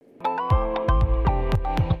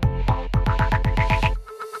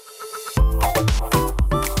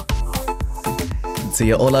Do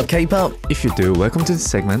you all love K-pop? If you do, welcome to this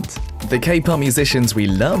segment. The K-pop musicians we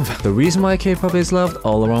love. The reason why K-pop is loved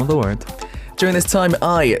all around the world. During this time,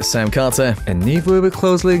 I, Sam Carter, and Neve will be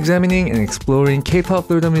closely examining and exploring K-pop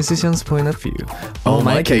through the musician's point of view. Oh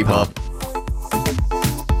My K-pop.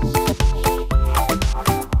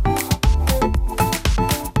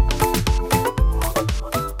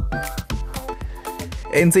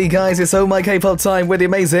 Indeed, guys, it's Oh My K-pop time with the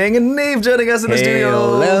amazing Neve joining us in the studio.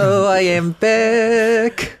 Hello, I am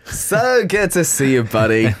back. So good to see you,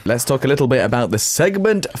 buddy. Let's talk a little bit about the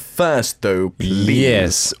segment first, though, please.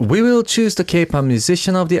 Yes, we will choose the K-pop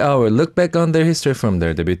musician of the hour, look back on their history from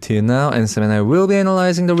their debut till now, and Sam and I will be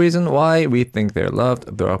analyzing the reason why we think they're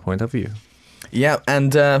loved through our point of view. Yeah,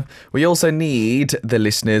 and we also need the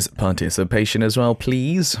listeners' participation as well,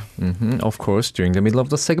 please. Of course, during the middle of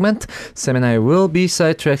the segment, Sam and I will be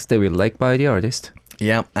side tracks that we like by the artist.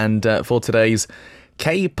 Yeah, and for today's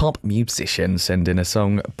K-pop musician, send in a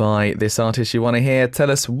song by this artist you want to hear. Tell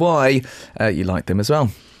us why you like them as well.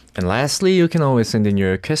 And lastly, you can always send in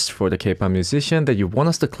your request for the K-pop musician that you want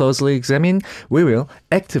us to closely examine. We will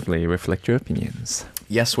actively reflect your opinions.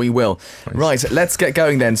 Yes, we will. Right, let's get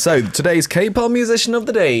going then. So, today's K-pop musician of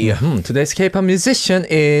the day. Today's K-pop musician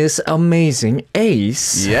is amazing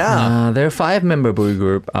A.C.E. Yeah. They're a 5-member boy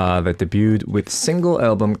group that debuted with single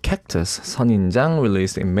album Cactus, 선인장,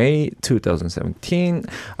 released in May 2017.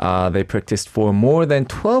 They practiced for more than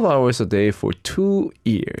 12 hours a day for 2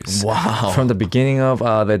 years. Wow. From the beginning of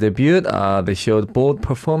their debut, they showed bold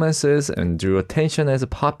performances and drew attention as a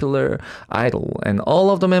popular idol. And all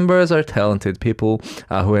of the members are talented people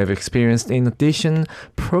who have experienced in audition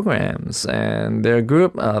programs, and their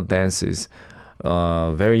group dance is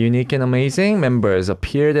very unique and amazing. Members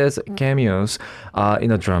appeared as cameos in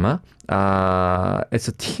a drama. It's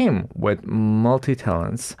a team with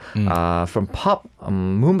multi-talents from pop,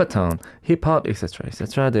 moonbaton, hip-hop, etc.,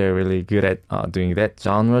 etc. They're really good at doing that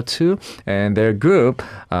genre too. And their group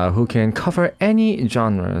who can cover any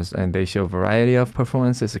genres, and they show a variety of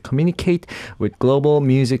performances to communicate with global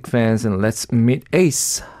music fans. And let's meet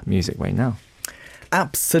A.C.E. music right now.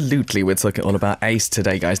 Absolutely. We're talking all about A.C.E.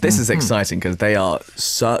 today, guys. This is exciting because they are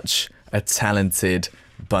such a talented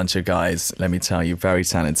bunch of guys, let me tell you, very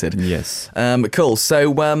talented. Yes. Cool.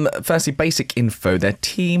 So, firstly, basic info. Their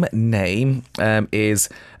team name is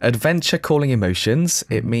Adventure Calling Emotions.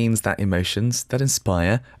 It means that emotions that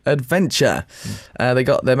inspire adventure. They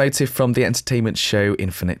got their motive from the entertainment show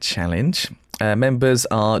Infinite Challenge. Members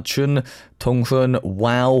are Chun, Donghun,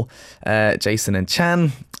 Wow, Jason and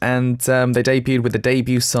Chan, and they debuted with the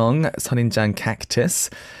debut song 선인장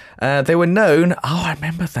Cactus. They were known, I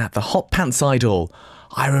remember that, the Hot Pants Idol.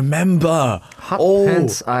 I remember. Hot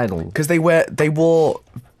Pants Idol. Because they wore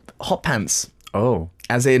hot pants. Oh.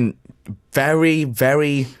 As in very,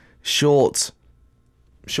 very short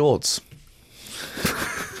shorts.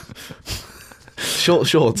 Short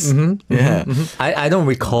shorts. Yeah. I don't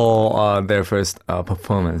recall their first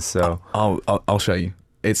performance, so... I'll show you.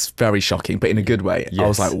 It's very shocking, but in a good way. Yes. I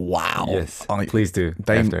was like, wow. Yes, please do.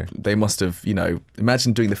 They must have,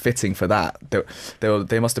 imagine doing the fitting for that.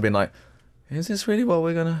 They must have been like, is this really what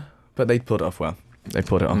we're gonna... But they pulled it off well. They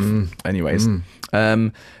pulled it off. Anyways.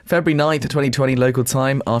 February 9th, 2020 local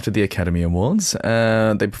time, after the Academy Awards,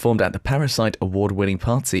 they performed at the Parasite award-winning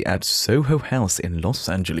party at Soho House in Los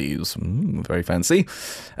Angeles. Very fancy.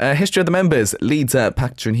 History of the members. Leader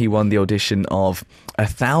Park Jun-hee won the audition of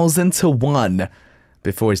 1,000 to 1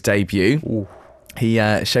 before his debut. Ooh. He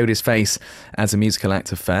showed his face as a musical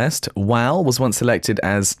actor first. Wow was once selected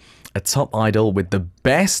as a top idol with the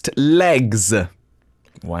best legs.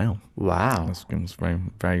 Wow. Wow. I was very,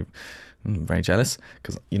 very, very jealous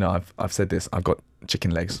because, I've said this, I've got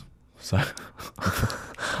chicken legs. So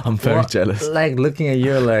I'm very jealous. Like looking at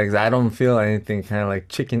your legs, I don't feel anything kind of like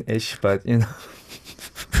chicken-ish, but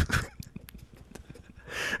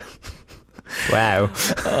Wow.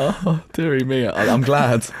 Oh, dearie me. I'm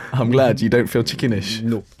glad. I'm glad you don't feel chickenish.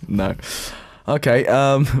 No. Okay.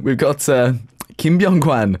 We've got Kim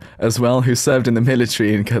Byung-kwan as well, who served in the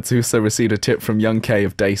military and also received a tip from Young K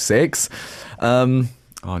of day 6. I need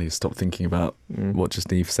to stop thinking about what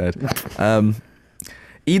just Neve said.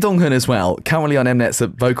 Lee Dong-hun as well, currently on Mnet's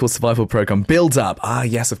vocal survival program Build Up.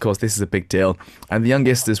 Yes, of course, this is a big deal. And the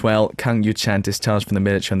youngest as well, Kang Yu-chan, discharged from the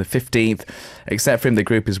military on the 15th. Except for him, the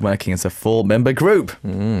group is working as a 4-member group.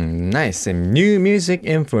 Nice. And new music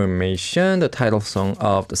information. The title song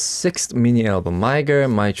of the 6th mini album, My Girl,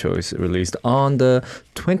 My Choice, released on the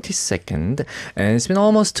 22nd. And it's been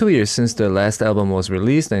almost 2 years since the last album was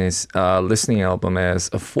released, and it's a listening album as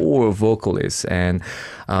 4 vocalists. And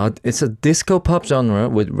it's a disco pop genre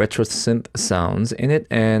with retro synth sounds in it,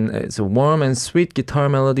 and it's a warm and sweet guitar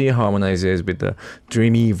melody harmonizes with the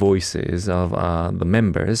dreamy voices of the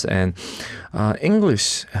members. And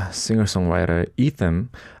English singer-songwriter Ethan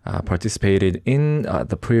participated in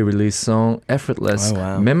the pre-release song Effortless. Oh,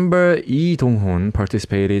 wow. Member Lee Dong-hoon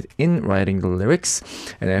participated in writing the lyrics,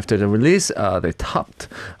 and after the release, they topped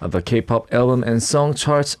the K-pop album and song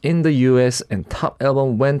charts in the US, and top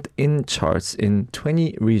album went in charts in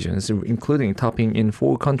 20 regions, including topping in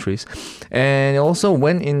 4 countries, and it also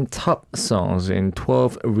went in top songs in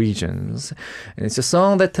 12 regions. And it's a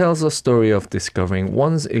song that tells a story of discovering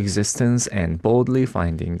one's existence and boldly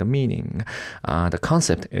finding the meaning. The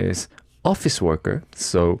concept is office worker,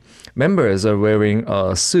 so members are wearing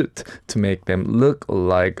a suit to make them look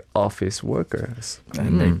like office workers.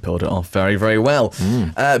 And they pulled it off very, very well.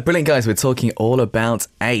 Brilliant, guys. We're talking all about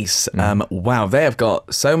A.C.E. Wow, they have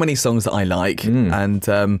got so many songs that I like, and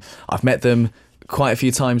I've met them quite a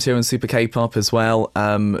few times here on Super K-Pop as well.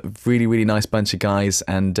 Really, really nice bunch of guys,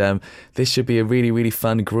 and this should be a really, really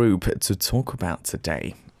fun group to talk about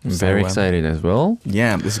today. Very excited as well.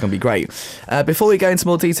 Yeah, this is going to be great. Before we go into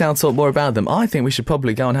more detail and talk more about them, I think we should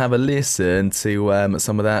probably go and have a listen to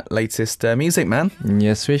some of that latest music, man.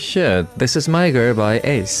 Yes, we should. This is My Girl by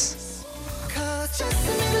A.C.E.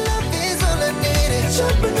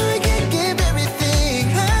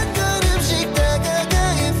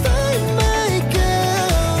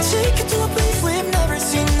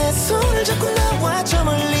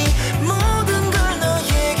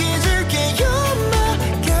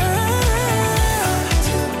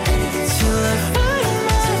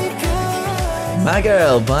 My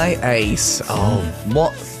Girl by A.C.E. Oh,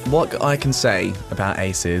 what I can say about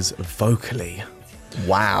A.C.E. is vocally,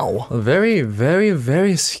 wow. Very, very,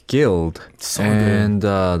 very skilled. So and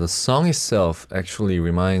the song itself actually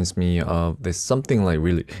reminds me of this something like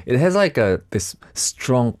really, it has like this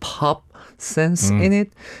strong pop sense in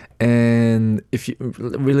it. And if you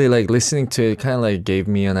really like listening to it, kind of like gave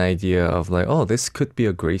me an idea of like, oh, this could be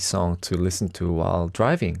a great song to listen to while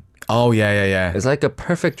driving. Oh, yeah. It's like a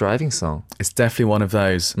perfect driving song. It's definitely one of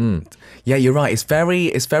those. Yeah, you're right. It's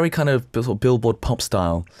very kind of sort of Billboard pop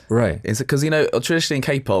style. Right. Is it because, you know, traditionally in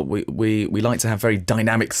K-pop, we like to have very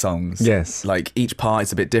dynamic songs. Yes. Like each part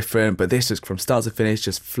is a bit different, but this just from start to finish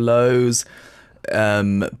just flows.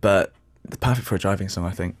 But perfect for a driving song,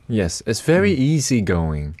 I think. Yes, it's very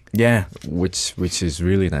easygoing. Yeah. Which is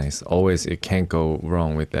really nice. Always, it can't go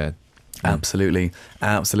wrong with that. Absolutely.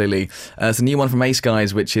 It's a new one from A.C.E.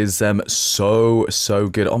 guys, which is so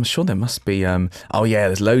good. I'm sure there must be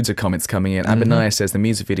there's loads of comments coming in. Abinaya says the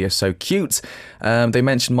music video is so cute. They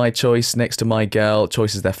mentioned My Choice next to My Girl.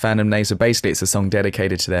 Choice is their fandom name, so basically it's a song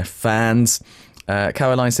dedicated to their fans.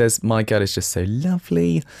 Caroline says My Girl is just so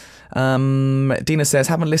lovely. Dina says,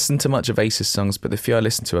 haven't listened to much of A.C.E.'s songs, but the few I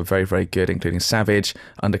listened to are very, very good, including Savage,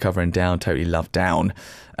 Undercover and Down. Totally love Down.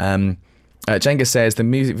 Jenga says the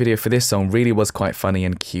music video for this song really was quite funny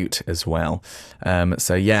and cute as well.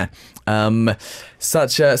 Such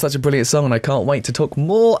a brilliant song, and I can't wait to talk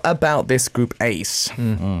more about this group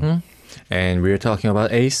A.C.E. And we're talking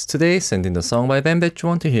about A.C.E. today. Send in the song by them that you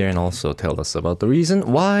want to hear, and also tell us about the reason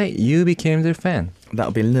why you became their fan. That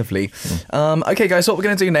would be lovely. Okay, guys, what we're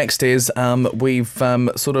going to do next is we've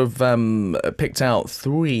picked out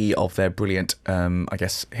 3 of their brilliant,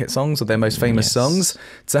 hit songs, or their most famous songs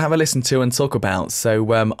to have a listen to and talk about. So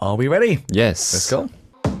are we ready? Yes. Let's go.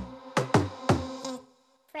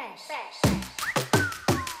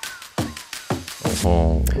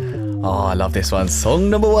 Oh, I love this one. Song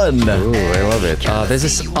number 1. Ooh, I love it. This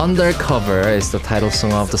is Undercover. It's the title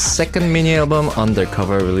song of the second mini album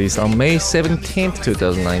Undercover, released on May 17th,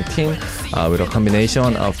 2019, with a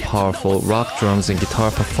combination of powerful rock drums and guitar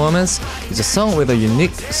performance. It's a song with a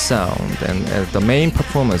unique sound, and the main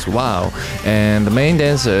performance, wow. And the main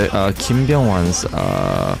dancer, Kim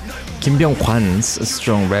Byung-hwan's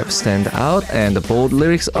strong rap stand out, and the bold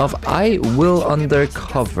lyrics of I will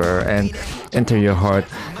undercover and enter your heart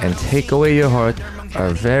and take away your heart are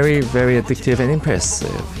very, very addictive and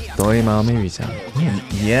impressive. 너의 마음의 위장.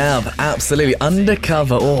 Yeah, absolutely.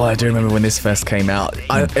 Undercover. Oh, I do remember when this first came out.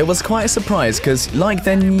 It was quite a surprise because, like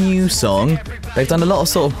their new song, they've done a lot of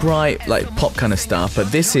sort of bright, like pop kind of stuff,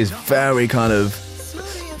 but this is very kind of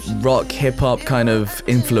rock, hip-hop kind of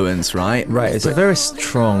influence, right? Right, it's a very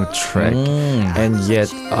strong track, and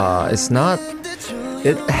yet it's not,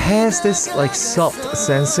 it has this like soft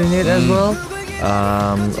sense in it as well.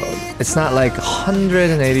 It's not like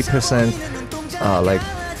 180% like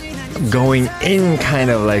going in kind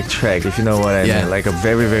of like track, if you know what I mean. Like a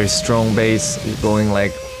very, very strong bass going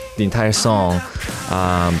like the entire song.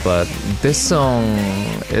 But this song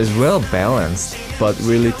is well balanced, but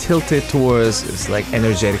really tilted towards its like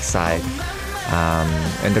energetic side.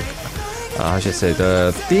 And the I should say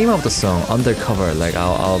the theme of the song, undercover, like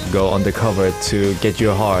I'll go undercover to get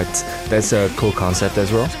your heart. That's a cool concept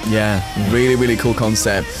as well. Yeah, really, really cool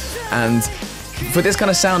concept. And for this kind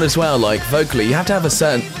of sound as well, like vocally, you have to have a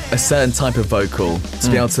certain type of vocal to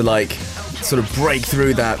be able to like sort of break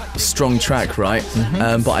through that strong track, right?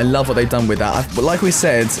 But I love what they've done with that. But like we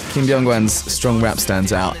said, Kim Byung-hwan's strong rap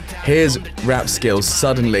stands out. His rap skills,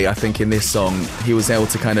 suddenly, I think in this song, he was able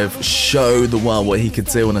to kind of show the world what he could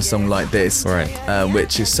do on a song like this, right?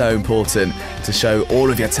 Which is so important to show all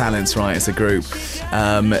of your talents, right, as a group.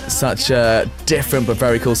 Such a different but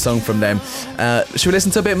very cool song from them. Should we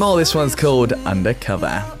listen to a bit more? This one's called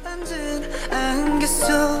Undercover.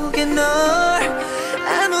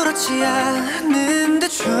 아무렇지 않은데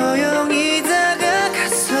조용히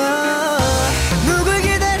다가가서 누굴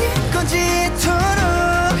기다릴 건지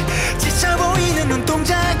이토록 지쳐 보이는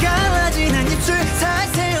눈동자 갈라진 한 입술 살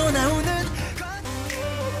새어 나오는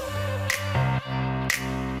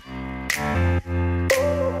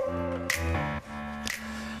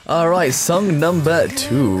Alright, song number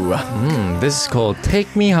 2. This is called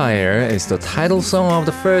Take Me Higher. It's the title song of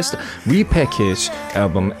the first repackaged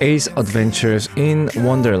album A.C.E Adventures in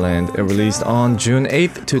Wonderland, released on June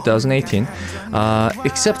 8th, 2018.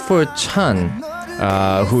 Except for Chan,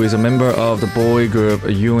 who is a member of the boy group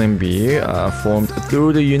UMB, formed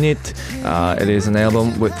through the unit. It is an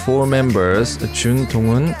album with 4 members, Jun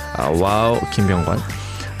Dong-un, Wow, Kim Byung-hwan.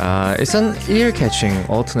 It's an ear-catching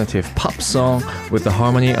alternative pop song with the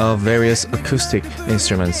harmony of various acoustic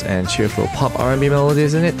instruments and cheerful pop R&B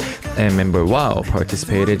melodies in it. And member Wow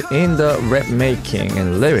participated in the rap making,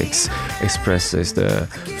 and lyrics expresses the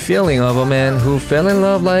feeling of a man who fell in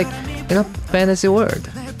love like in a fantasy world.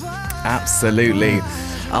 Absolutely.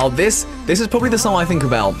 Oh, this is probably the song I think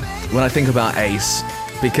about when I think about A.C.E,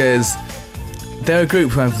 because they're a group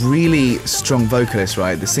who have really strong vocalists,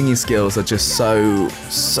 right? The singing skills are just so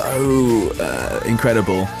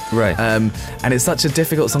incredible. Right. And it's such a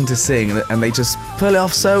difficult song to sing, and they just pull it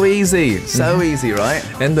off so easy. So easy, right?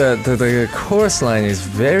 And the chorus line is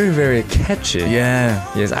very, very catchy. Yeah.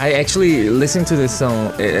 Yes, I actually listen to this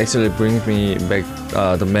song. It actually brings me back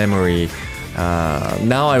the memory.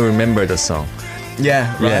 Now I remember the song.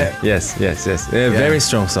 Yeah, right. Yeah, yes. Very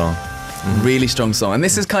strong song. Really strong song. And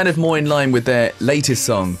this is kind of more in line with their latest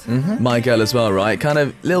song, My Girl, as well, right? Kind of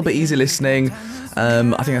a little bit easy listening. I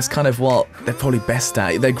think that's kind of what they're probably best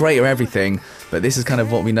at. They're great at everything, but this is kind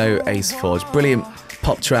of what we know A.C.E for. It's brilliant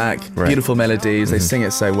pop track, beautiful melodies, they sing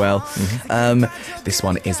it so well. This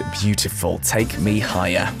one is beautiful. Take Me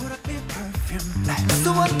Higher.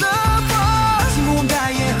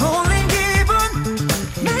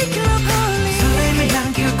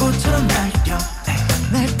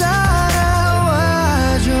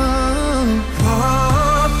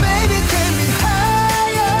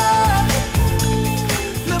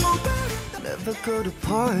 Go to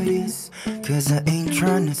parties, cause I ain't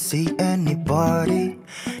trying to see anybody.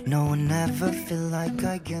 No one ever feel like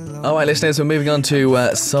I get lost. Alright, listeners, we're moving on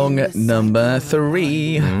to song number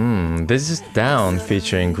 3. This is Down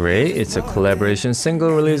featuring Gray. It's a collaboration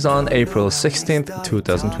single released on April 16th,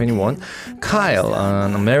 2021. Kyle,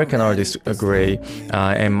 an American artist, Gray,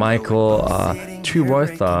 and Michael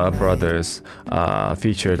Trewortha brothers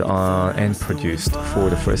featured on and produced for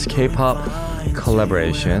the first K-pop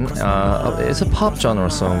collaboration. It's a pop genre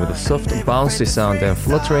song with a soft, bouncy sound and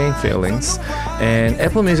fluttering feelings. And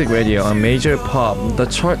Apple Music Radio, a major pop, the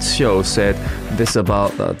charts show, said this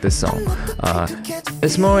about this song.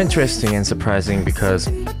 It's more interesting and surprising because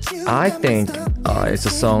I think it's a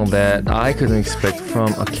song that I couldn't expect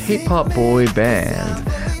from a K-pop boy band.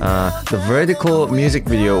 The vertical music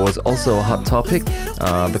video was also a hot topic.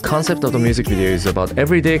 The concept of the music video is about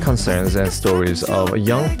everyday concerns and stories of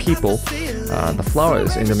young people. The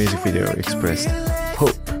flowers in the music video expressed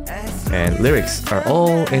hope, and lyrics are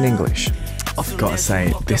all in English. I've got to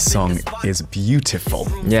say, this song is beautiful.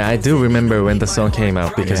 Yeah, I do remember when the song came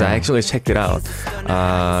out because I actually checked it out.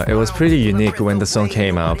 It was pretty unique when the song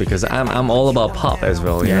came out because I'm all about pop as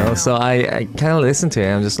well, you know. So I kind of listened to it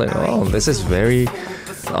and I'm just like, oh, this is very...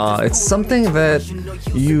 it's something that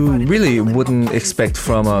you really wouldn't expect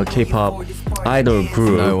from a K-pop idol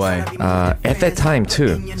group. No way. At that time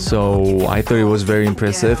too. So I thought it was very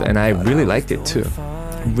impressive and I really liked it too.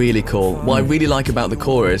 Really cool. What I really like about the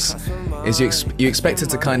chorus is you expect it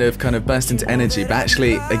to kind of burst into energy, but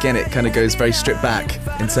actually, again, it kind of goes very stripped back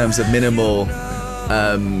in terms of minimal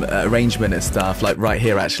arrangement and stuff. Like right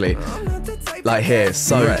here, actually. like here,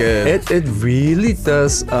 so good. It really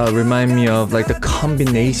does remind me of like the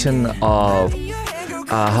combination of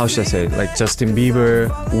how should I say it? Like Justin Bieber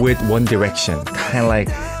with One Direction. Kind of like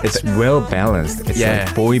it's well balanced. It's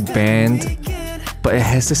like boy band, but it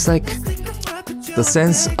has this like the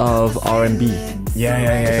sense of R&B.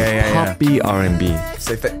 Poppy R&B.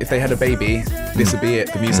 So if they had a baby, this would be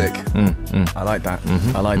it, the music. I like that.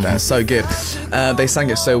 I like that. So good. They sang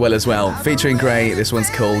it so well as well. Featuring Grey, this one's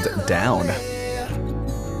called Down.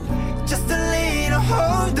 Just a little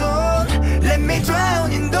hold on, let me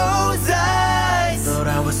drown in those eyes. Thought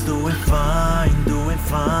I was doing fine.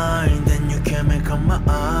 Then you came and caught my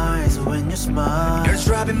eyes when you smile. You're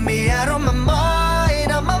driving me out of my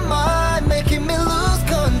mind, making me lose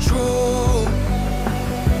control.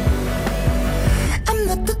 I'm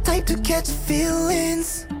not the type to catch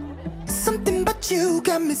feelings. Something about you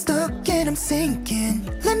got me stuck and I'm sinking.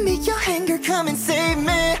 Let me your hanger come and save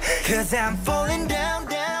me, 'cause I'm falling down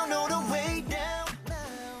all the way down.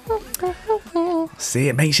 See,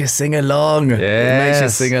 it makes you sing along. It makes you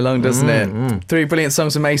sing along, doesn't it? 3 brilliant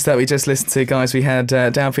songs from Ace that we just listened to, guys. We had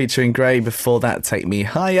Down featuring Grey, before that Take Me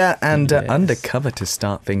Higher, and Undercover to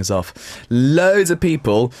start things off. Loads of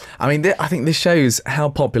people. I mean, I think this shows how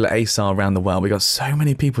popular Ace are around the world. We got so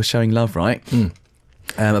many people showing love, right?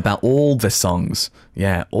 About all the songs.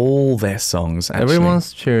 Yeah, all their songs, actually.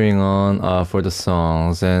 Everyone's cheering on for the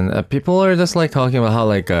songs, and people are just like talking about how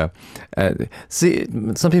like see,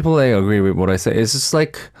 some people they agree with what I say. It's just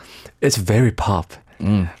like it's very pop,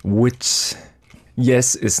 which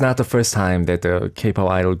yes, it's not the first time that the K-pop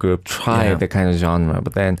idol group tried that kind of genre,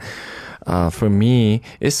 but then for me,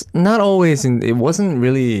 it's not always it wasn't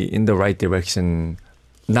really in the right direction.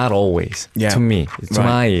 Not always, to me, to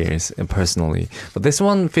my ears personally. But this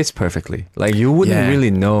one fits perfectly. Like you wouldn't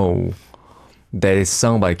really know that it's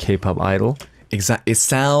sung by K-pop idol. It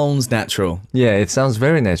sounds natural. Yeah, it sounds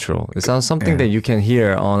very natural. It sounds something that you can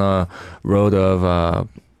hear on a road of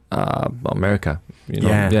America. You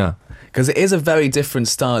know? Yeah. Because it is a very different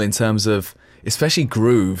style in terms of, especially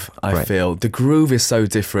groove, I feel. The groove is so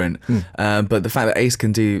different. But the fact that Ace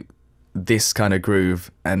can do this kind of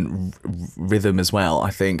groove and rhythm as well, I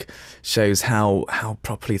think shows how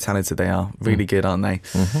properly talented they are. Really good, aren't they?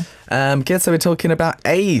 Good, so we're talking about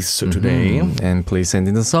Ace today. And please send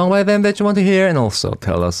in the song by them that you want to hear, and also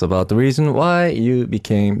tell us about the reason why you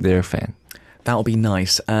became their fan. That'll be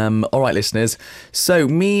nice. All right, listeners. So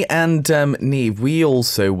me and Neve, we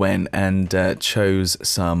also went and chose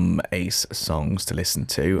some Ace songs to listen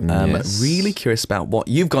to. Really curious about what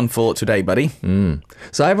you've gone for today, buddy.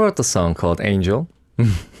 So I wrote the song called Angel.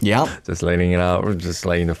 Yeah. Just letting it out, just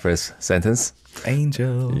like in the first sentence.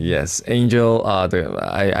 Angel. Yes, Angel.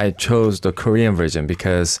 I chose the Korean version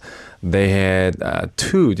because they had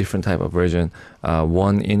 2 different type of version.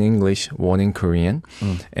 One in English, one in Korean.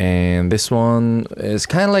 And this one is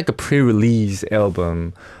kind of like a pre-release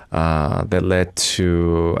album that led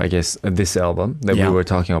to, I guess, this album that we were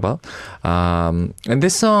talking about. And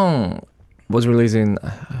this song was released in,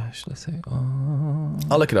 should I say?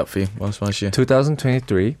 I'll look it up for you. Whilst you.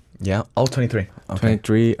 2023. Yeah. Oh, 23. Okay.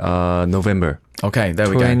 23 November. Okay, there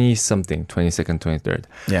we go. 20-something, 22nd, 23rd.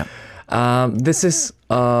 Yeah. This is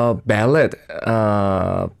a ballad,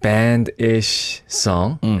 band-ish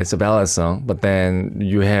song. It's a ballad song, but then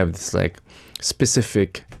you have this like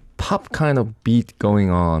specific pop kind of beat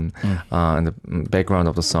going on in the background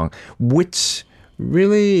of the song, which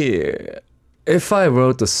really, if I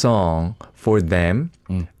wrote the song for them,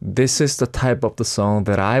 this is the type of the song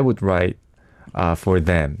that I would write for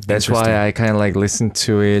them. That's why I kind of like listened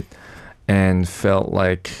to it and felt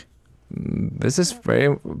like this is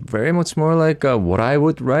very, very much more like what I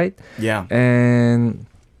would write. Yeah. And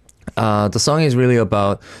the song is really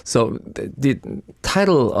about, so the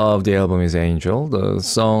title of the album is Angel. The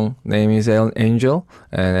song name is Angel.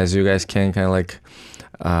 And as you guys can kind of like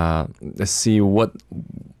see what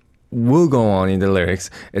will go on in the lyrics,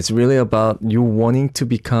 it's really about you wanting to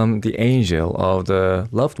become the angel of the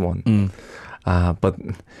loved one. But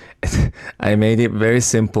I made it very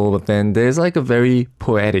simple, but then there's like a very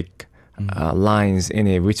poetic lines in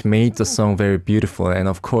it, which made the song very beautiful. And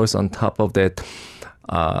of course, on top of that,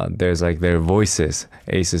 there's like their voices,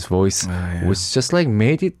 Ace's voice, which just like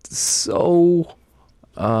made it so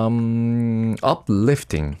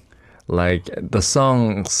uplifting. Like the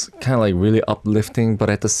song's kind of like really uplifting, but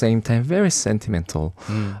at the same time very sentimental.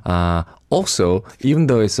 Also, even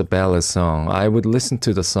though it's a ballad song, I would listen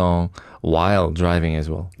to the song while driving as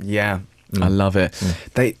well. Yeah, I love it.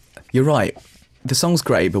 You're right. The song's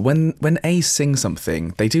great, but when Ace sings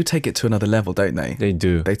something, they do take it to another level, don't they? They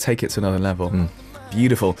do. They take it to another level.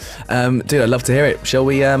 Beautiful. Dude, I'd love to hear it. Shall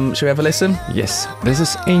we have a listen? Yes, this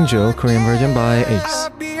is Angel, Korean version by Ace. I'll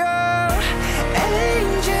be your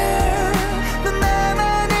angel. 넌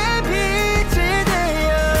나만의 빛이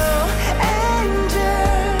되어.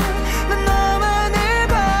 Angel. 난 너만을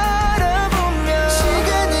바라보며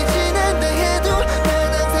시간이 지난다 해도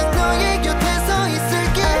난 항상 너의 곁에 서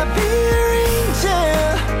있을게. I'll be your angel.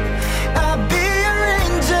 I'll be your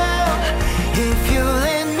angel. If you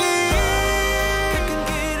let me.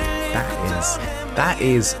 That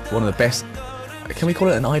is one of the best. Can we call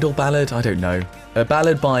it an idol ballad? I don't know. A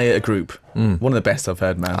ballad by a group. One of the best I've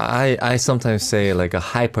heard, man. I sometimes say like a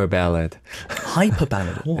hyper ballad. Hyper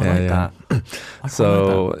ballad. Oh, I like that. I quite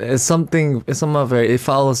So like that. it's somewhat very, it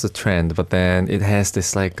follows the trend, but then it has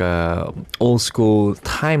this like old school,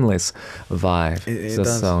 timeless vibe. It the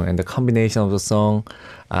does. song and the combination of the song,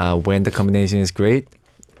 when the combination is great,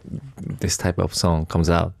 this type of song comes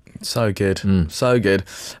out. So good. So good.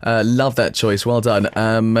 Love that choice. Well done.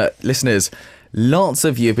 Listeners, lots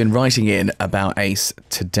of you have been writing in about Ace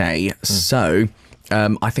today. So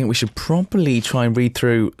I think we should probably try and read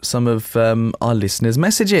through some of our listeners'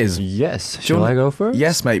 messages. Yes. you Shall want- I go first?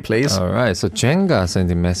 Yes, mate, please. All right. So Jenga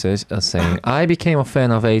sent a message saying, I became a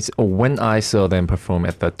fan of Ace when I saw them perform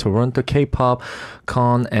at the Toronto K-pop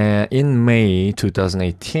con in May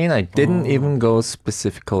 2018. I didn't even go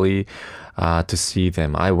specifically to see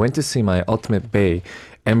them. I went to see my ultimate bae,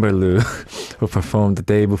 Amber Liu, who performed the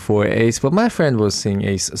day before Ace, but my friend was seeing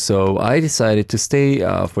Ace, so I decided to stay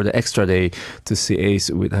for the extra day to see Ace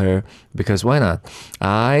with her, because why not?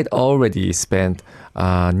 I'd already spent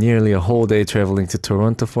nearly a whole day traveling to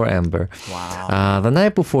Toronto for Amber. Wow. The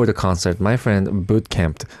night before the concert, my friend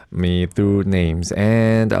bootcamped me through names,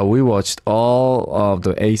 and we watched all of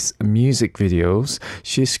the Ace music videos.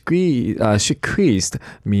 She quizzed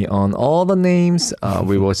me on all the names.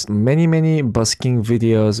 We watched many busking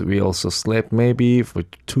videos. We also slept maybe for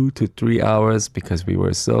 2 to 3 hours because we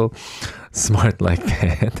were so smart like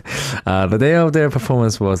that. The day of their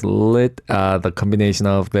performance was lit. The combination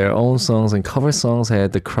of their own songs and cover songs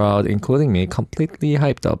had the crowd, including me, completely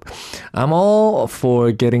hyped up. I'm all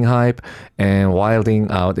for getting hype and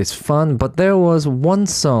wilding out. It's fun, but there was one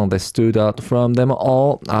song that stood out from them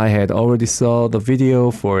all. I had already saw the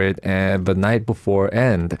video for it the night before,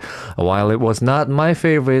 and while it was not my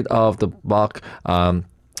favorite of the Bach,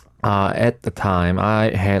 at the time,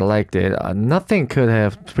 I had liked it. Nothing could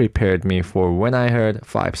have prepared me for when I heard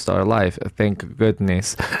 5-Star Life. Thank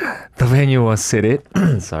goodness the venue was seated.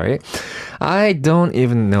 Sorry. I don't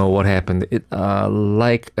even know what happened. It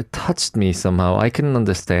touched me somehow. I couldn't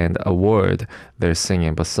understand a word they're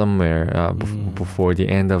singing, but somewhere before the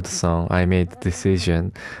end of the song, I made the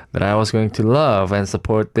decision that I was going to love and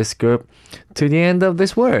support this group to the end of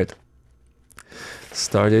this word.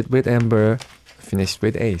 Started with Amber, finished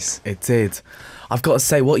with Ace. It did. I've got to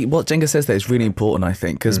say, what Jenga says there is really important, I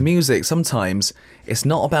think, because music, sometimes, it's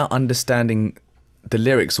not about understanding the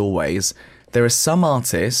lyrics always. There are some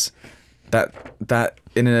artists that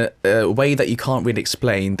in a way that you can't really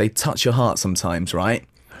explain, they touch your heart sometimes, right?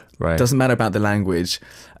 Right. Doesn't matter about the language.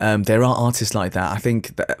 There are artists like that. I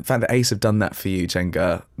think the fact that Ace have done that for you,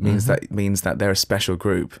 Jenga, means that they're a special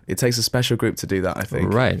group. It takes a special group to do that, I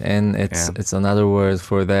think. Right, and it's another word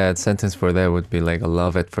for that. Sentence for that would be like a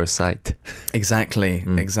love at first sight. Exactly.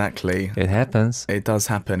 Exactly. It happens. It does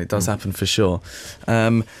happen. It does happen for sure.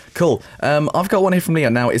 Cool. I've got one here from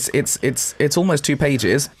Leon. Now it's almost 2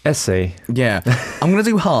 pages. Essay. Yeah. I'm gonna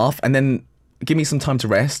do half and then give me some time to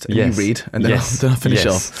rest and Yes. you read and then, Yes. I'll finish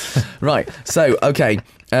Yes. off. Right. So, okay.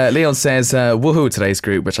 Leon says, woohoo, today's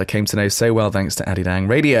group, which I came to know so well thanks to Arirang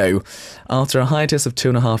Radio. After a hiatus of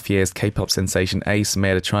 2.5 years, K-pop sensation Ace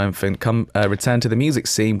made a triumphant return to the music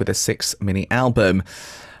scene with a 6 mini album.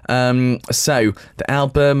 So, the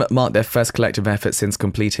album marked their first collective effort since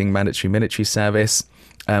completing mandatory military service.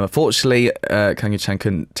 Unfortunately, Kang Yu-chan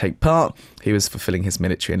couldn't take part. He was fulfilling his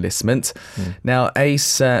military enlistment. Now,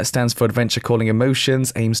 ACE stands for Adventure Calling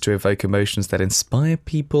Emotions, aims to evoke emotions that inspire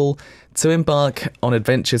people to embark on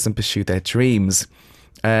adventures and pursue their dreams.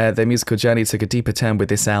 Their musical journey took a deeper turn with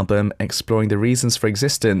this album, exploring the reasons for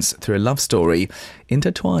existence through a love story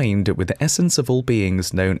intertwined with the essence of all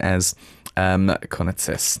beings known as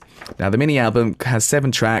Conatus. Now, the mini album has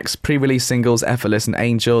 7 tracks, pre-release singles Effortless and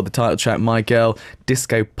Angel, the title track My Girl,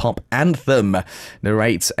 disco pop anthem,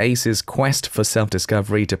 narrates Ace's quest for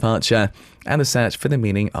self-discovery, departure, and the search for the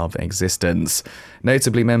meaning of existence.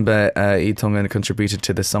 Notably, member Lee Tong-eun contributed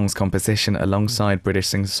to the song's composition alongside British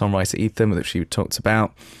singer-songwriter Ethan, which we talked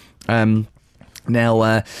about.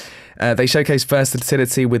 They showcased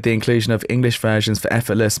versatility with the inclusion of English versions for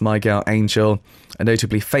Effortless, My Girl, Angel. A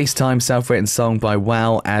notably FaceTime self-written song by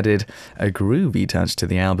Wow added a groovy touch to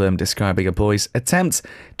the album, describing a boy's attempt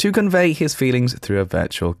to convey his feelings through a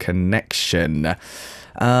virtual connection.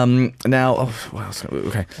 Now, what else?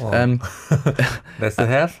 Okay. That's the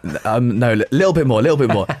half? No, a little bit more.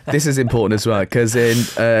 This is important as well, because in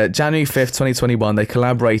January 5th, 2021, they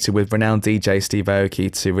collaborated with renowned DJ Steve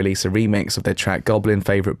Aoki to release a remix of their track Goblin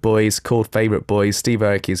Favorite Boys, called Favorite Boys. Steve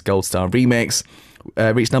Aoki's Gold Star remix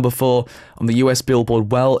reached number 4 on the US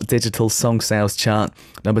Billboard World Digital Song Sales chart,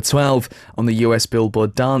 number 12 on the US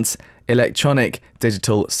Billboard Dance Electronic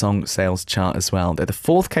Digital Song Sales chart as well. They're the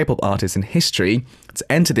 4th K-pop artist in history to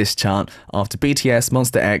enter this chart after BTS,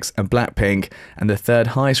 Monster X and Blackpink, and the 3rd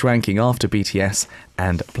highest ranking after BTS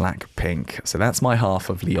and Blackpink. So that's my half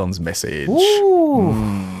of Leon's message.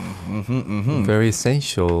 Very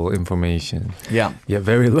essential information. Yeah,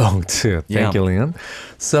 very long too. Thank you, Leon.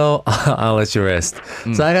 So I'll let you rest.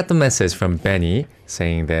 So I got the message from Benny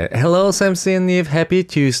saying that, hello Samson and Eve, happy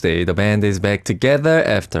Tuesday. The band is back together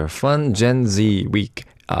after a fun Gen Z week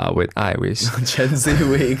with Iris. Gen Z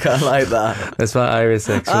week, I like that. That's what Iris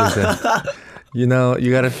actually said. You know, you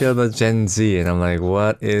gotta feel the Gen Z. And I'm like,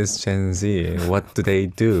 what is Gen Z? What do they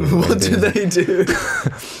do? What do they do?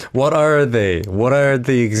 What are they? What are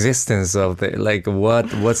the existence of the, like,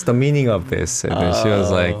 what's the meaning of this? And then she was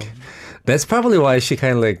like, that's probably why she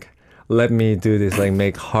kind of like let me do this, like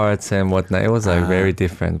make hearts and whatnot. It was like very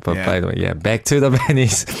different. But by the way, back to the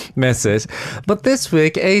Benny's message. But this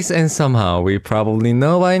week, Ace and somehow we probably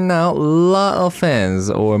know by now, a lot of fans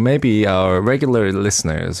or maybe our regular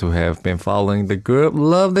listeners who have been following the group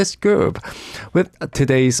love this group. With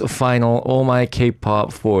today's final Oh My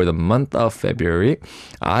K-pop for the month of February,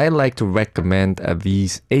 I like to recommend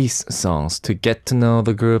these Ace songs to get to know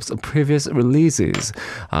the group's previous releases,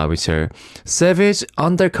 which are Savage,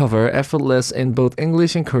 Undercover, Effortless in both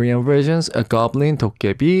English and Korean versions, Goblin,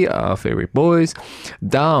 Dokkaebi, Favorite Boys,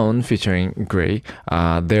 Down featuring Grey,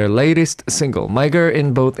 their latest single, My Girl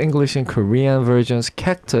in both English and Korean versions,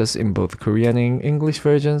 Cactus in both Korean and English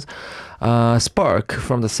versions, Spark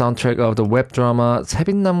from the soundtrack of the web drama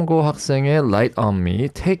세빛남고 학생의 Light on Me,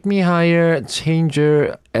 Take Me Higher,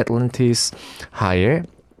 Changer, Atlantis, Higher.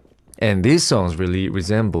 And these songs really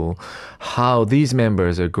resemble how these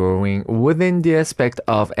members are growing within the aspect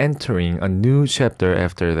of entering a new chapter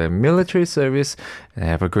after their military service. And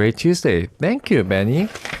have a great Tuesday. Thank you, Benny.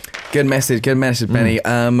 Good message, Benny.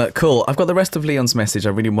 Cool. I've got the rest of Leon's message I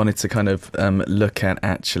really wanted to kind of look at,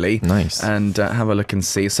 actually. Nice. And have a look and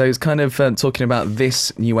see. So it's kind of talking about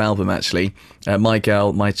this new album, actually. My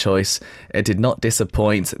Girl, My Choice. It did not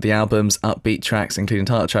disappoint. The album's upbeat tracks, including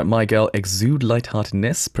title track My Girl, exude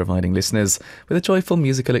lightheartedness, providing listeners with a joyful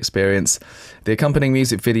musical experience. The accompanying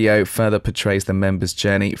music video further portrays the members'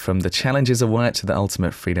 journey from the challenges of work to the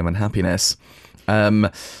ultimate freedom and happiness.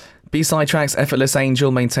 B-side tracks, Effortless,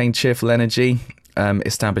 Angel, maintain cheerful energy,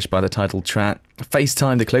 established by the title track.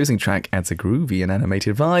 FaceTime, the closing track, adds a groovy and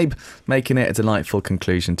animated vibe, making it a delightful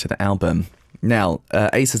conclusion to the album. Now,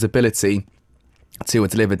 Ace's ability to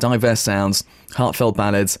deliver diverse sounds, heartfelt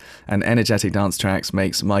ballads, and energetic dance tracks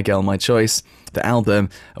makes My Girl, My Choice, the album,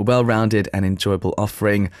 a well-rounded and enjoyable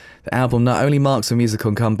offering. The album not only marks a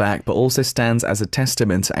musical comeback, but also stands as a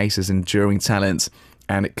testament to Ace's enduring talent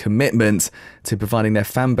and commitment to providing their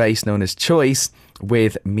fan base known as Choice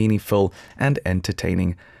with meaningful and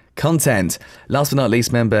entertaining content. Last but not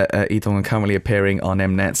least, member Lee Dong-un currently appearing on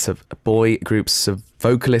Mnet's boy group's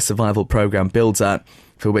vocalist survival program Build Up,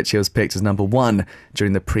 for which he was picked as number 1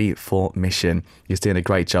 during the pre-4 mission. He's doing a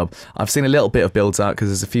great job. I've seen a little bit of Build Up because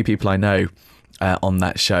there's a few people I know on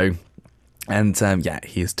that show. And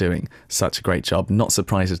he is doing such a great job. Not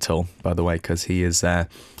surprised at all, by the way, because he is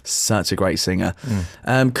such a great singer.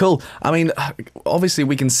 Cool. I mean, obviously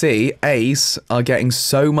we can see Ace are getting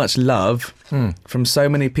so much love from so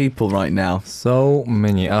many people right now. So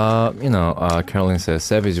many. Caroline says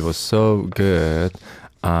Savage was so good.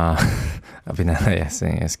 Vinaya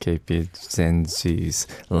saying SKP Gen Z's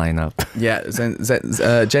lineup. Yeah,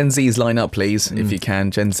 Gen Z's lineup, please, if you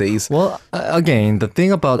can, Gen Z's. Well, again, the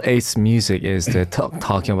thing about Ace music is that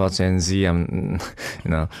talking about Gen Z, I'm,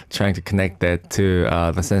 trying to connect that to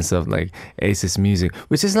the sense of like Ace's music,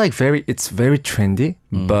 which is like it's very trendy,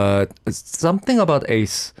 but something about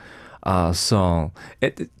Ace song,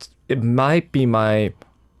 it might be my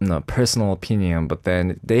personal opinion, but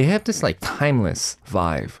then they have this like timeless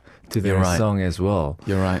vibe to their song as well.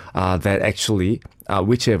 You're right. That actually,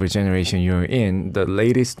 whichever generation you're in, the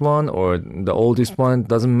latest one or the oldest one,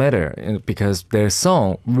 doesn't matter, because their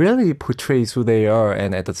song really portrays who they are,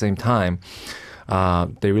 and at the same time,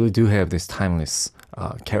 they really do have this timeless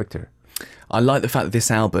character. I like the fact that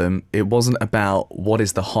this album, it wasn't about what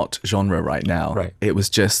is the hot genre right now. Right. It was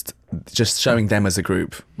just showing them as a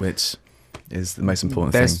group, which is the most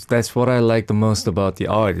important thing. That's what I like the most about the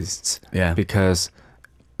artists. Yeah. Because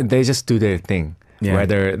they just do their thing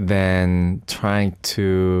rather than trying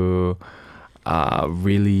to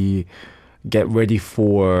really get ready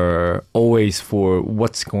for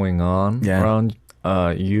what's going on around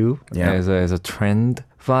you as a trend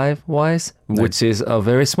vibe wise, which is a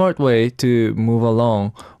very smart way to move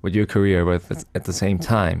along with your career, but at the same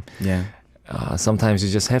time, sometimes you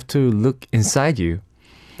just have to look inside you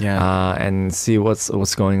and see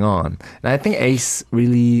what's going on. And I think A.C.E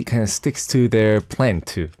really kind of sticks to their plan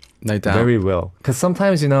too. No doubt. Very well. Because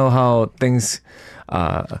sometimes you know how things,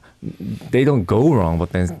 they don't go wrong,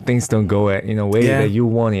 but then things don't go in a way that you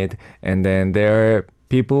want it. And then there are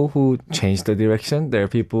people who change the direction. There are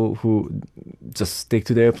people who just stick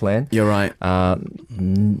to their plan. You're right.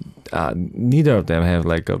 Neither of them have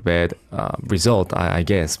like a bad result, I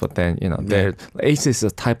guess. But then, you know, A.C.E is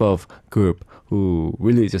a type of group who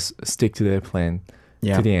really just stick to their plan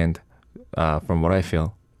to the end, from what I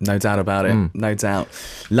feel. No doubt about it. No doubt.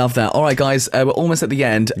 Love that. All right, guys, we're almost at the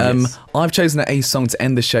end. I've chosen an A.C.E song to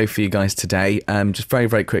end the show for you guys today. Just very,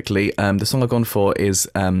 very quickly. The song I've gone for is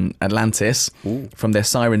Atlantis from their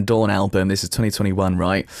Siren Dawn album. This is 2021,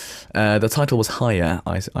 right? The title was Higher,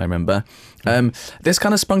 I remember. This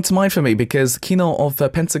kind of sprung to mind for me because Kino of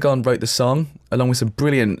Pentagon wrote the song along with some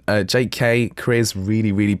brilliant JK. Korea's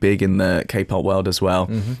really, really big in the K-pop world as well.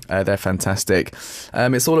 They're fantastic.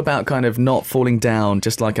 It's all about kind of not falling down,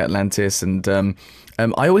 just like Atlantis. And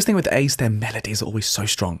I always think with A.C.E, their melodies are always so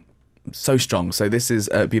strong. So strong. So this is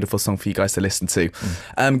a beautiful song for you guys to listen to.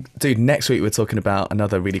 Dude, next week we're talking about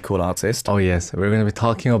another really cool artist. Oh yes, we're going to be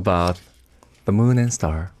talking about the moon and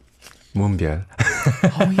star. Moonbyul.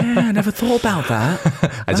 Oh yeah, I never thought about that.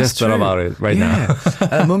 I just thought about it right now.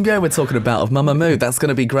 Moonbyul we're talking about of Mamamoo. That's going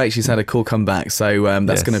to be great. She's had a cool comeback, so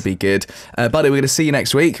that's going to be good. Buddy, we're going to see you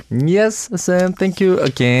next week. Yes, Sam. Thank you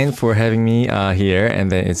again for having me here,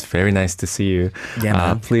 and then it's very nice to see you. Yeah,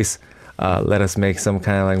 man. Please let us make some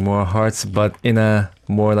kind of like more hearts, but in a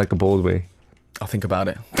more like a bold way. I'll think about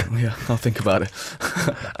it. Yeah, I'll think about it.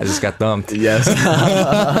 I just got dumped. Yes.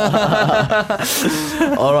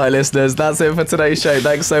 All right, listeners, that's it for today's show.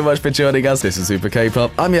 Thanks so much for joining us. This is Super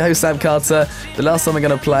K-Pop. I'm your host, Sam Carter. The last song we're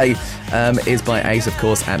going to play is by A.C.E, of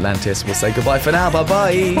course, Atlantis. We'll say goodbye for now.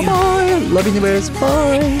 Bye-bye. Bye. Love you, universe.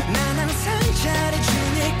 Bye.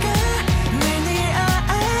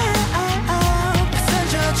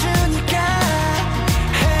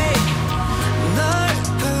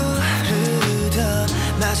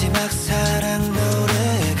 마지막 사랑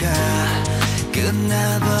노래가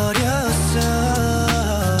끝나버렸어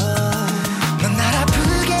넌 날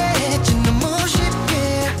아프게 했지 너무 쉽게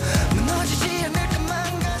무너지지 않을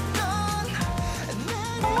것만 같던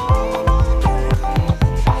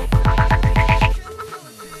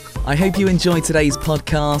I hope you enjoyed today's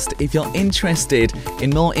podcast. If you're interested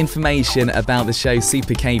in more information about the show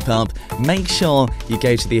Super K-Pop, make sure you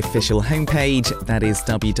go to the official homepage, that is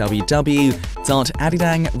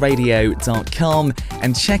www.arirangradio.com,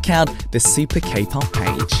 and check out the Super K-Pop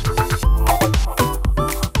page.